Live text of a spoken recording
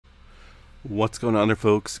What's going on there,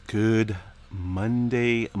 folks? Good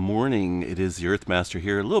Monday morning. It is the Earthmaster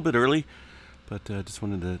here, a little bit early, but just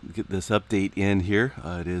wanted to get this update in here.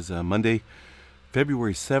 It is Monday,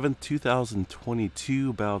 February 7th, 2022,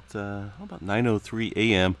 about 9:03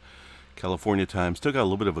 a.m. California time. Still got a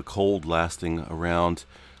little bit of a cold lasting around.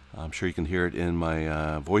 I'm sure you can hear it in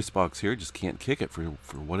my voice box here. Just can't kick it for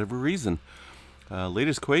whatever reason.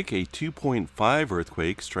 Latest quake, a 2.5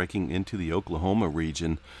 earthquake striking into the Oklahoma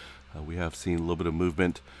region. We have seen a little bit of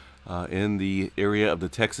movement in the area of the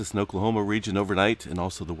Texas and Oklahoma region overnight, and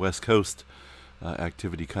also the West Coast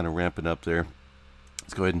activity kind of ramping up there.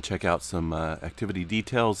 Let's go ahead and check out some activity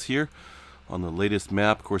details here on the latest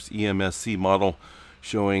map. Of course, EMSC model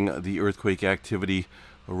showing the earthquake activity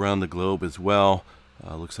around the globe as well.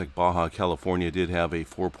 Looks like Baja California did have a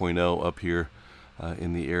 4.0 up here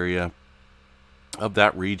in the area of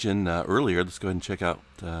that region earlier. Let's go ahead and check out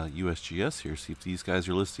USGS here, see if these guys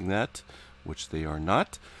are listing that, which they are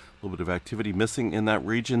not. A little bit of activity missing in that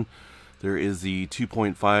region. There is the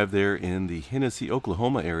 2.5 there in the Hennessy,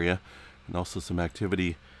 Oklahoma area, and also some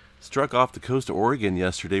activity struck off the coast of Oregon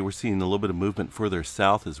yesterday. We're seeing a little bit of movement further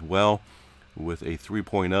south as well, with a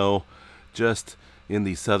 3.0 just in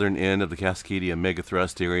the southern end of the Cascadia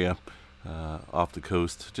megathrust area off the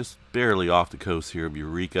coast, just barely off the coast here of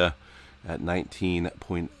Eureka, at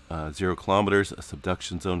 19.0 kilometers, a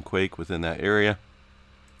subduction zone quake within that area.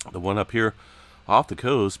 The one up here off the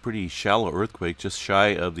coast, pretty shallow earthquake, just shy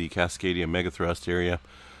of the Cascadia megathrust area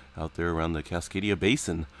out there around the Cascadia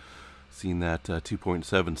Basin. Seen that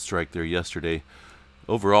 2.7 strike there yesterday.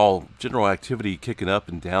 Overall, general activity kicking up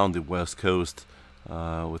and down the west coast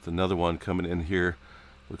with another one coming in here.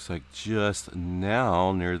 Looks like just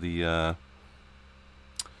now near the,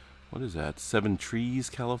 what is that, Seven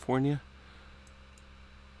Trees, California?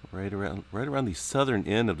 Right around the southern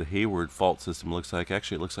end of the Hayward fault system. Looks like,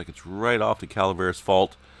 actually, it looks like it's right off the Calaveras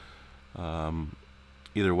fault.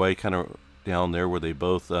 Either way, kind of down there where they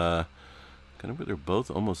both, they're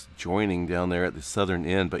both almost joining down there at the southern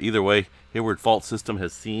end. But either way, Hayward fault system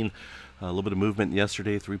has seen a little bit of movement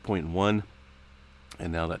yesterday, 3.1,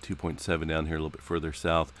 and now that 2.7 down here a little bit further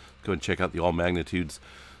south. Go and check out the all magnitudes.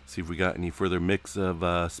 See if we got any further mix of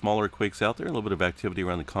smaller quakes out there. A little bit of activity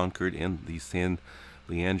around the Concord and the San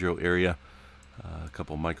Leandro area. A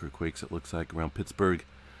couple microquakes, it looks like, around Pittsburgh.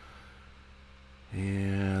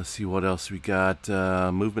 And let's see what else we got.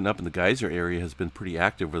 Movement up in the Geyser area has been pretty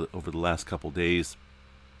active over the last couple days,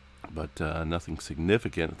 but nothing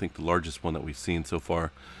significant. I think the largest one that we've seen so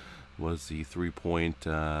far was the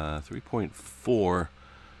 3.4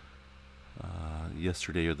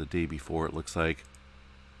 yesterday or the day before, it looks like.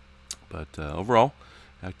 But overall,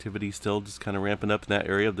 activity still just kind of ramping up in that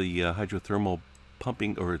area of the hydrothermal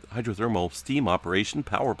pumping or hydrothermal steam operation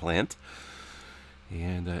power plant.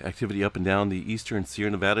 And activity up and down the eastern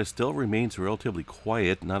Sierra Nevada still remains relatively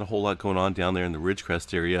quiet. Not a whole lot going on down there in the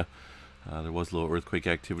Ridgecrest area. There was a little earthquake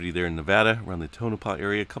activity there in Nevada around the Tonopah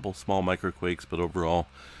area. A couple small microquakes, but overall,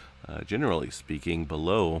 generally speaking,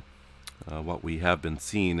 below what we have been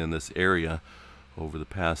seeing in this area over the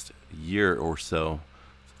past year or so.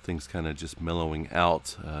 Things kind of just mellowing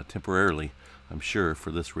out temporarily, I'm sure,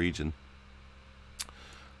 for this region.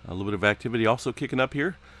 A little bit of activity also kicking up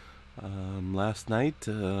here last night.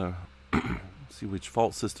 See which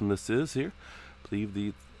fault system this is here. I believe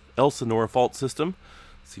the Elsinore fault system.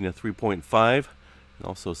 Seen a 3.5, and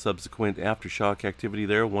also subsequent aftershock activity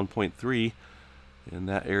there, 1.3 in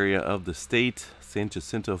that area of the state. San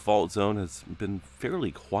Jacinto fault zone has been fairly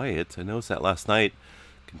quiet. I noticed that last night.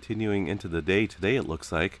 Continuing into the day today, it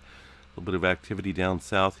looks like a little bit of activity down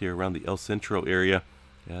south here around the El Centro area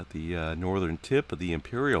at the northern tip of the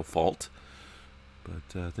Imperial Fault.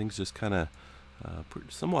 But things just kind of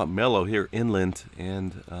somewhat mellow here inland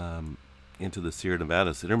and into the Sierra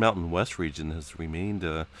Nevadas. Intermountain West region has remained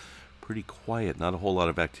pretty quiet. Not a whole lot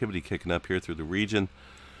of activity kicking up here through the region.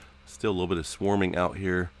 Still a little bit of swarming out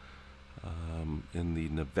here in the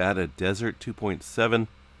Nevada desert, 2.7.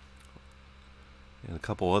 And a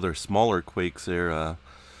couple other smaller quakes there,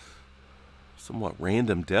 somewhat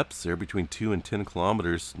random depths there between 2 and 10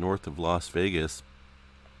 kilometers north of Las Vegas.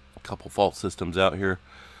 A couple fault systems out here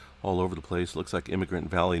all over the place. Looks like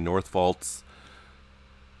Immigrant Valley North faults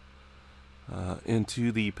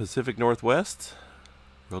into the Pacific Northwest.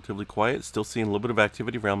 Relatively quiet. Still seeing a little bit of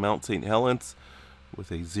activity around Mount St. Helens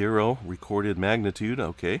with a 0 recorded magnitude.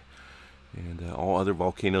 Okay. And all other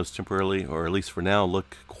volcanoes temporarily, or at least for now,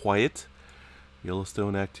 look quiet.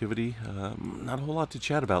 Yellowstone activity, not a whole lot to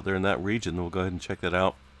chat about there in that region. We'll go ahead and check that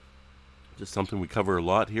out. Just something we cover a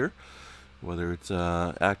lot here, whether it's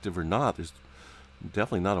active or not. There's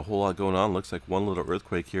Definitely not a whole lot going on. Looks like one little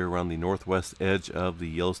earthquake here around the northwest edge of the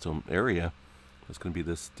Yellowstone area. It's going to be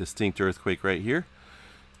this distinct earthquake right here.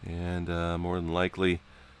 And more than likely,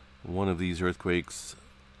 one of these earthquakes,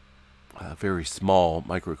 very small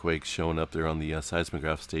microquakes showing up there on the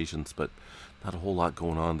seismograph stations, but not a whole lot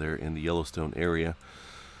going on there in the Yellowstone area.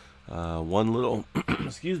 One little,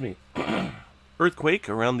 excuse me, earthquake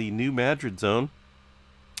around the New Madrid zone,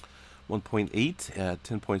 1.8 at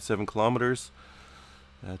 10.7 kilometers.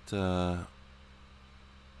 Been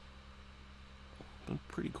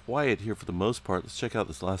pretty quiet here for the most part. Let's check out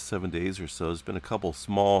this last 7 days or so. There's been a couple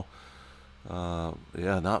small,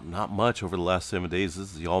 not much over the last 7 days.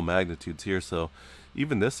 This is the all magnitudes here, so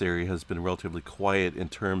even this area has been relatively quiet in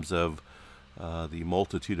terms of the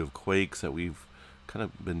multitude of quakes that we've kind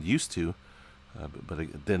of been used to.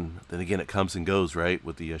 But then again, it comes and goes, right,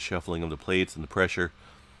 with the shuffling of the plates and the pressure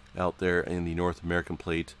out there in the North American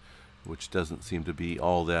plate, which doesn't seem to be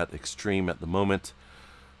all that extreme at the moment.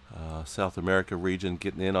 South America region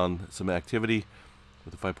getting in on some activity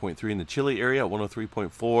with a 5.3 in the Chile area,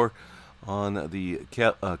 103.4 on the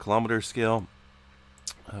kilometer scale.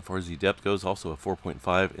 As far as the depth goes, also a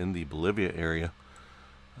 4.5 in the Bolivia area.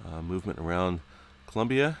 Movement around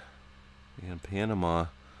Colombia and Panama,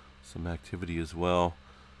 some activity as well.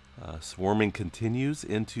 Swarming continues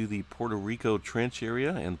into the Puerto Rico Trench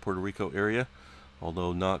area and Puerto Rico area,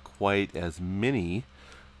 although not quite as many.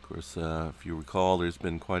 Of course, if you recall, there's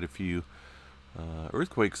been quite a few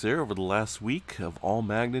earthquakes there over the last week of all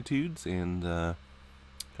magnitudes, and kind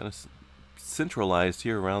of centralized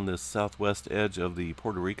here around this southwest edge of the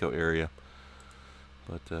Puerto Rico area.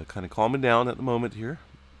 But kind of calming down at the moment here.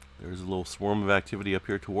 There's a little swarm of activity up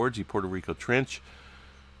here towards the Puerto Rico Trench.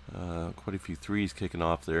 Quite a few threes kicking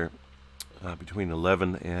off there, between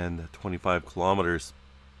 11 and 25 kilometers.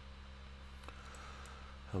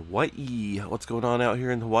 Hawaii, what's going on out here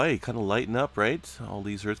in Hawaii? Kind of lighten up, right? All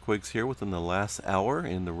these earthquakes here within the last hour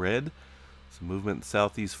in the red. Some movement in the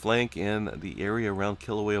southeast flank and the area around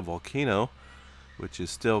Kilauea volcano, which is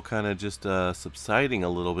still kind of just subsiding a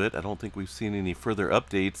little bit. I don't think we've seen any further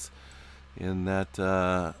updates in that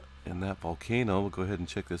volcano. We'll go ahead and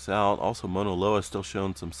check this out. Also, Mauna Loa still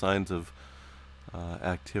showing some signs of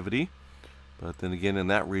activity, but then again in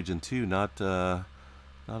that region too, not a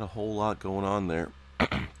whole lot going on there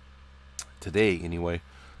today anyway.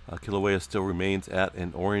 Kilauea still remains at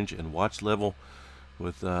an orange and watch level,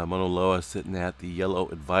 with Mauna Loa sitting at the yellow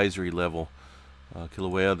advisory level.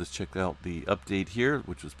 Kilauea, let's check out the update here,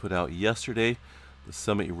 which was put out yesterday. The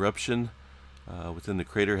summit eruption within the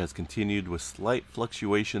crater has continued with slight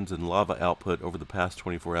fluctuations in lava output over the past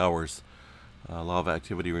 24 hours. Lava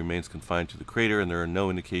activity remains confined to the crater, and there are no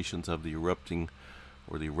indications of the erupting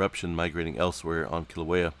or the eruption migrating elsewhere on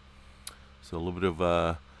Kilauea. So a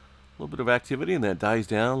little bit of activity, and then it dies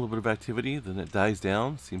down. A little bit of activity, then it dies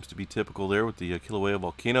down. Seems to be typical there with the Kilauea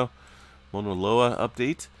volcano. Mauna Loa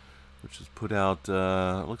update, which was put out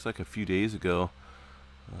looks like a few days ago.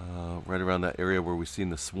 Right around that area where we've seen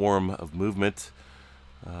the swarm of movement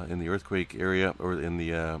in the earthquake area, or in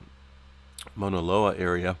the Mauna Loa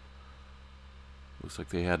area. Looks like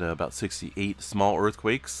they had about 68 small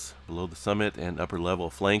earthquakes below the summit and upper level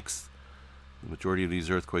flanks. The majority of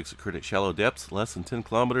these earthquakes occurred at shallow depths, less than 10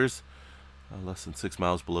 kilometers, less than 6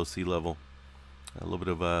 miles below sea level. A little bit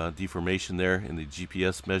of deformation there in the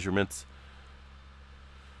GPS measurements.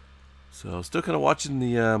 So still kind of watching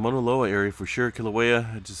the Mauna Loa area for sure.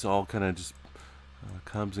 Kilauea, it just all kind of just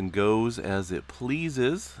comes and goes as it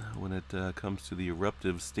pleases when it comes to the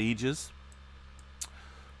eruptive stages.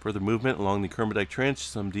 Further movement along the Kermadec Trench,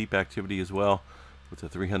 some deep activity as well, with a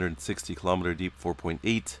 360 kilometer deep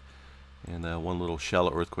 4.8, and one little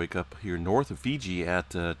shallow earthquake up here north of Fiji at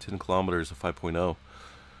 10 kilometers of 5.0.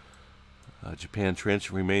 Japan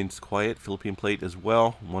Trench remains quiet. Philippine Plate as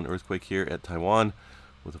well. One earthquake here at Taiwan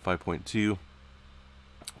with a 5.2,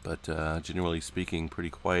 but generally speaking, pretty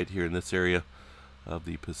quiet here in this area of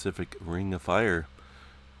the Pacific Ring of Fire.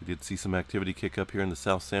 We did see some activity kick up here in the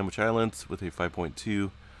South Sandwich Islands with a 5.2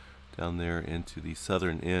 down there into the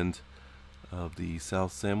southern end of the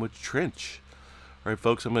South Sandwich Trench. All right,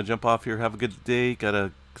 folks, I'm going to jump off here. Have a good day. Got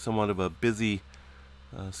a somewhat of a busy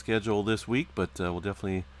schedule this week, but we'll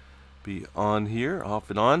definitely be on here, off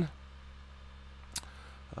and on.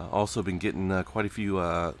 Also been getting quite a few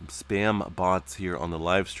spam bots here on the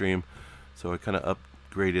live stream, so I kind of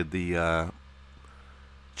upgraded the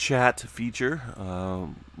chat feature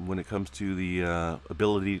when it comes to the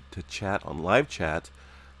ability to chat on live chat.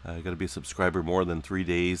 You got to be a subscriber more than 3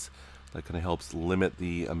 days. That kind of helps limit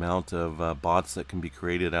the amount of bots that can be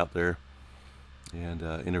created out there and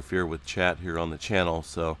interfere with chat here on the channel.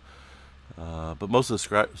 So But most of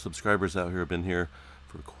the subscribers out here have been here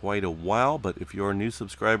for quite a while. But if you're a new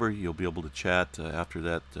subscriber, you'll be able to chat after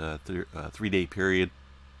that 3-day period.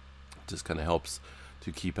 It just kind of helps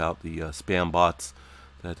to keep out the spam bots.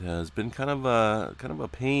 That has been kind of a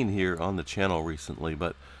pain here on the channel recently,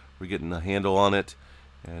 but we're getting a handle on it,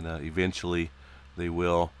 and eventually they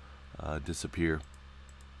will disappear.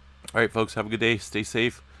 All right, folks, have a good day. Stay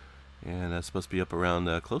safe. And it's supposed to be up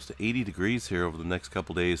around close to 80 degrees here over the next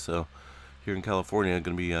couple days. So here in California, I'm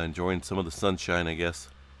going to be enjoying some of the sunshine, I guess.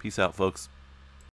 Peace out, folks.